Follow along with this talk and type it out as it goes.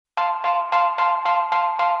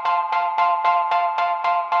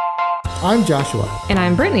I'm Joshua. And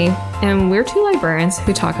I'm Brittany, and we're two librarians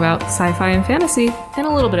who talk about sci-fi and fantasy and a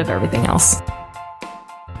little bit of everything else.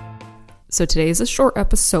 So today is a short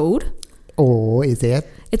episode. Oh, is it?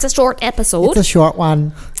 It's a short episode. It's a short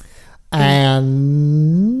one.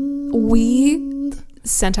 And we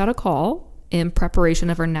sent out a call in preparation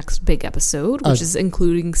of our next big episode, which is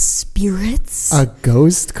including spirits. A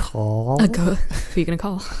ghost call. Who are you going to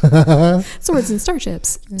call? Swords and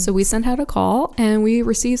Starships. So we sent out a call and we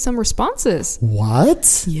received some responses.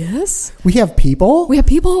 What? Yes. We have people? We have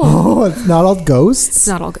people. Oh, it's not all ghosts? It's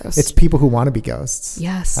not all ghosts. It's people who want to be ghosts.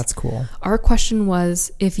 Yes. That's cool. Our question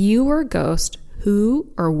was, if you were a ghost,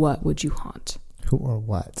 who or what would you haunt? Who or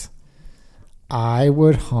what? I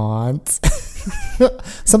would haunt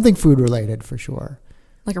something food related for sure.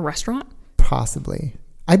 Like a restaurant? Possibly.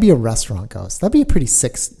 I'd be a restaurant ghost. That'd be a pretty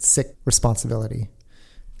sick responsibility.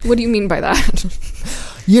 What do you mean by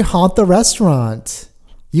that? You haunt the restaurant.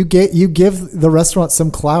 You give the restaurant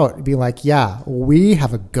some clout. Be like, yeah, we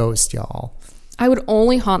have a ghost, y'all. I would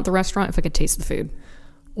only haunt the restaurant if I could taste the food.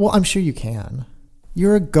 Well, I'm sure you can.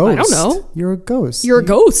 You're a ghost. I don't know. You're a ghost. You're a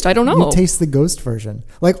ghost. I don't know. You taste the ghost version.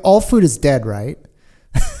 Like all food is dead, right?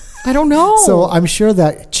 I don't know. So I'm sure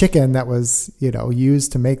that chicken that was,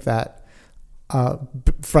 used to make that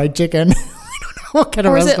fried chicken. I don't know what kind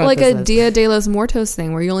of restaurant. Or is it like a Dia de los Muertos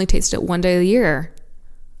thing where you only taste it one day of the year?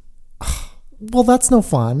 Well, that's no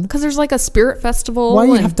fun. Because there's like a spirit festival. Why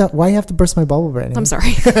you have to burst my bubble, Brittany? I'm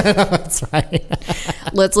sorry. That's right.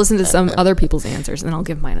 Let's listen to some other people's answers, and then I'll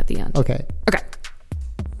give mine at the end. Okay.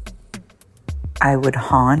 I would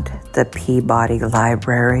haunt the Peabody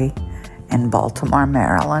Library in Baltimore,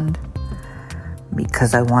 Maryland,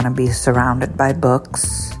 because I want to be surrounded by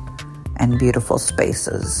books and beautiful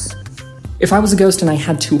spaces. If I was a ghost and I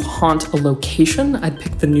had to haunt a location, I'd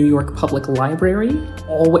pick the New York Public Library.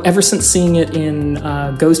 Ever since seeing it in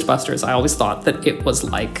Ghostbusters, I always thought that it was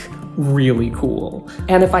like really cool.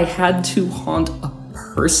 And if I had to haunt a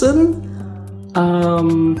person,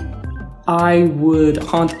 I would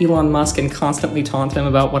haunt Elon Musk and constantly taunt him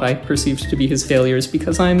about what I perceived to be his failures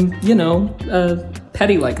because I'm,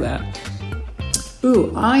 petty like that.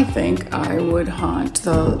 Ooh, I think I would haunt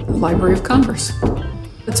the Library of Congress.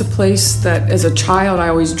 It's a place that, as a child, I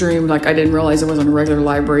always dreamed, like I didn't realize it wasn't a regular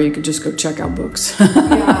library. You could just go check out books.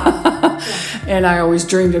 Yeah. And I always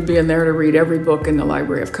dreamed of being there to read every book in the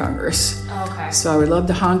Library of Congress. Okay. So I would love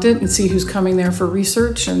to haunt it and see who's coming there for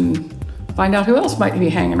research and find out who else might be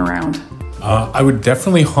hanging around. I would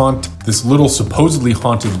definitely haunt this little supposedly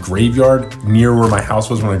haunted graveyard near where my house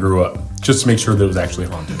was when I grew up, just to make sure that it was actually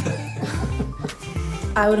haunted.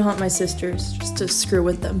 I would haunt my sisters just to screw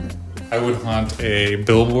with them. I would haunt a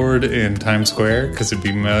billboard in Times Square because it'd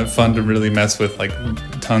be fun to really mess with like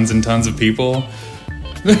tons and tons of people.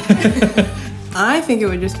 I think it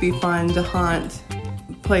would just be fun to haunt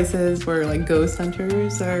places where like ghost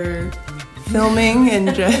hunters are filming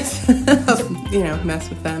and just, mess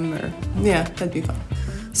with them that'd be fun.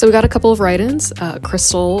 So we got a couple of write-ins.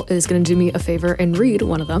 Crystal is going to do me a favor and read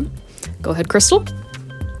one of them. Go ahead, Crystal.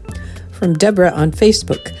 From Deborah on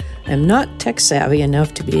Facebook. I'm not tech savvy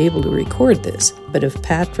enough to be able to record this, but if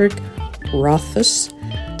Patrick Rothfuss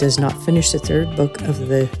does not finish the third book of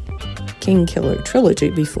the Kingkiller trilogy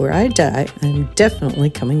before I die, I'm definitely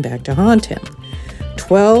coming back to haunt him.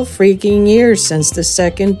 12 freaking years since the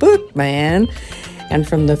second book, man. And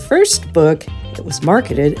from the first book, it was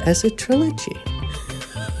marketed as a trilogy.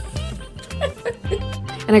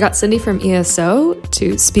 And I got Cindy from ESO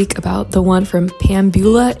to speak about the one from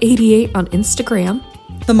Pambula88 on Instagram.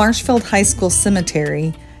 The Marshfield High School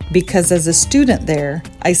Cemetery, because as a student there,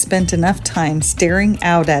 I spent enough time staring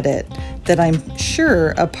out at it that I'm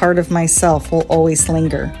sure a part of myself will always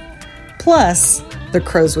linger. Plus, the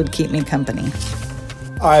crows would keep me company.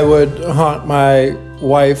 I would haunt my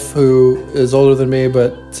wife, who is older than me,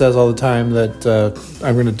 but says all the time that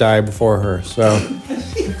I'm going to die before her. So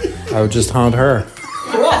I would just haunt her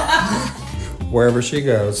wherever she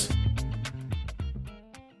goes.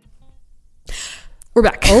 We're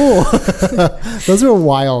back. Oh, those were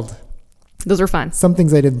wild. Those were fun. Some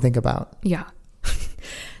things I didn't think about. Yeah.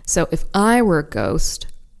 So if I were a ghost,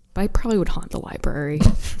 I probably would haunt the library.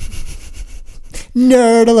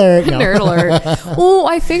 Nerd alert. No. Nerd alert. Oh,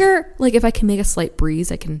 I figure like if I can make a slight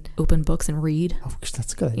breeze, I can open books and read. Oh,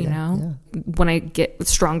 that's good. Yeah. When I get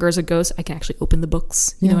stronger as a ghost, I can actually open the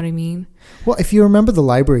books. You know what I mean? Well, if you remember the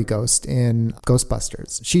library ghost in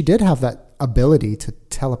Ghostbusters, she did have that ability to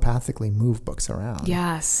telepathically move books around.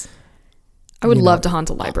 Yes. I would love to haunt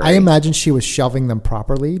a library. I imagine she was shelving them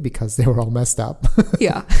properly because they were all messed up.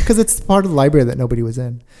 Yeah. Because it's part of the library that nobody was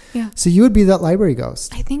in. Yeah. So you would be that library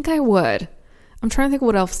ghost. I think I would. I'm trying to think of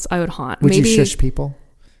what else I would haunt. Would Maybe you shush people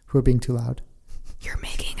who are being too loud? You're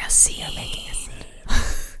making a scene.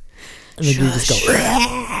 And then you just go,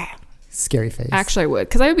 scary face. Actually, I would,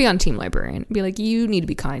 because I would be on team librarian. Be like, you need to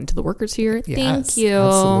be kind to the workers here. Yes, Thank you.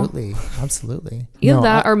 Absolutely. Either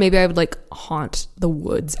that, or maybe I would like haunt the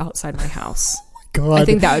woods outside my house. God. I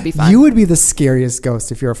think that would be fun. You would be the scariest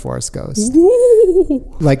ghost if you're a forest ghost.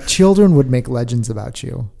 Woo! Like, children would make legends about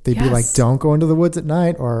you. They'd be like, Yes. don't go into the woods at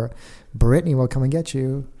night, or Brittany will come and get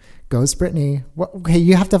you. Ghost Brittany. What? Okay,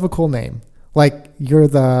 you have to have a cool name. Like, you're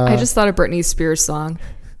the... I just thought of Britney Spears' song.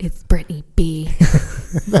 It's Brittany B.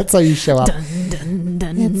 That's how you show up. Dun, dun,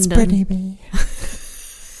 dun, It's dun. Brittany B.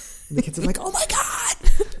 And the kids are like, oh my God,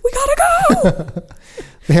 We gotta go.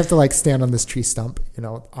 they have to like stand on this tree stump,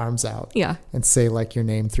 arms out. Yeah. And say like your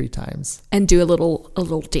name 3 times. And do a little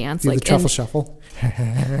dance. Do like the truffle and- shuffle.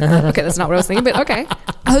 Okay, that's not what I was thinking, but okay.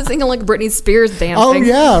 I was thinking like Britney Spears dancing. Oh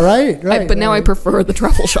yeah, right. But now I prefer the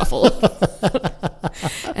truffle shuffle.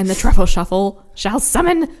 And the truffle shuffle shall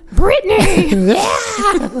summon Britney.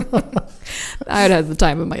 I would have the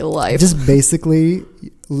time of my life. Just basically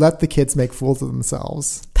let the kids make fools of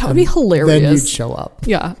themselves. That would be hilarious. Then you'd show up.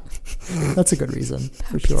 Yeah. That's a good reason for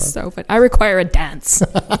That'd be sure. so fun. I require a dance.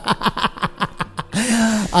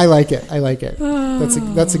 I like it.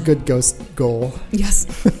 That's a good ghost goal. Yes.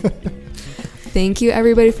 Thank you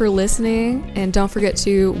everybody for listening, and don't forget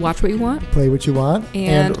to watch what you want, Play what you want,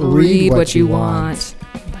 and read what you want.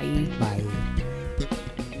 Bye. Bye.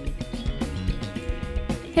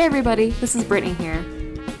 Hey everybody, this is Brittany here.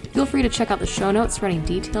 Feel free to check out the show notes for any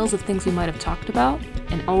details of things we might have talked about,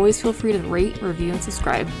 and always feel free to rate, review, and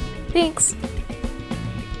subscribe. Thanks!